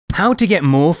How to get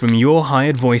more from your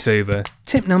hired voiceover.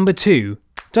 Tip number 2.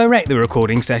 Direct the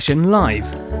recording session live.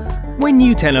 When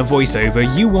you tell a voiceover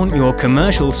you want your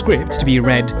commercial script to be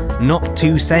read not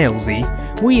too salesy,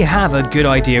 we have a good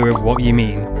idea of what you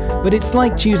mean, but it's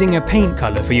like choosing a paint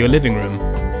colour for your living room.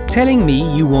 Telling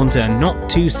me you want a not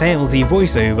too salesy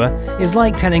voiceover is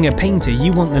like telling a painter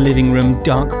you want the living room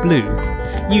dark blue.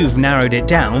 You've narrowed it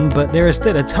down, but there are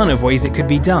still a ton of ways it could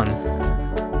be done.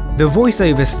 The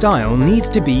voiceover style needs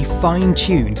to be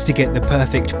fine-tuned to get the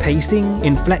perfect pacing,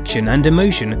 inflection and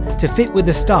emotion to fit with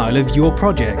the style of your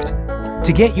project.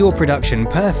 To get your production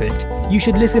perfect, you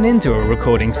should listen into a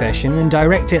recording session and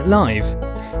direct it live.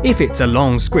 If it's a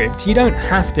long script, you don't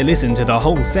have to listen to the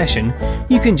whole session.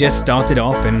 You can just start it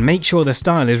off and make sure the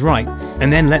style is right,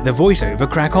 and then let the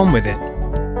voiceover crack on with it.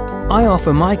 I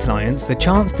offer my clients the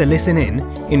chance to listen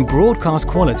in broadcast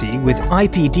quality with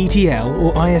IPDTL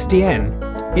or ISDN.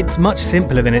 It's much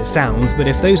simpler than it sounds, but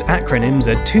if those acronyms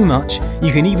are too much,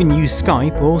 you can even use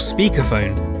Skype or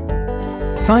speakerphone.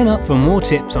 Sign up for more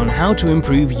tips on how to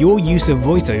improve your use of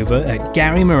voiceover at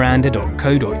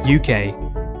garymiranda.co.uk.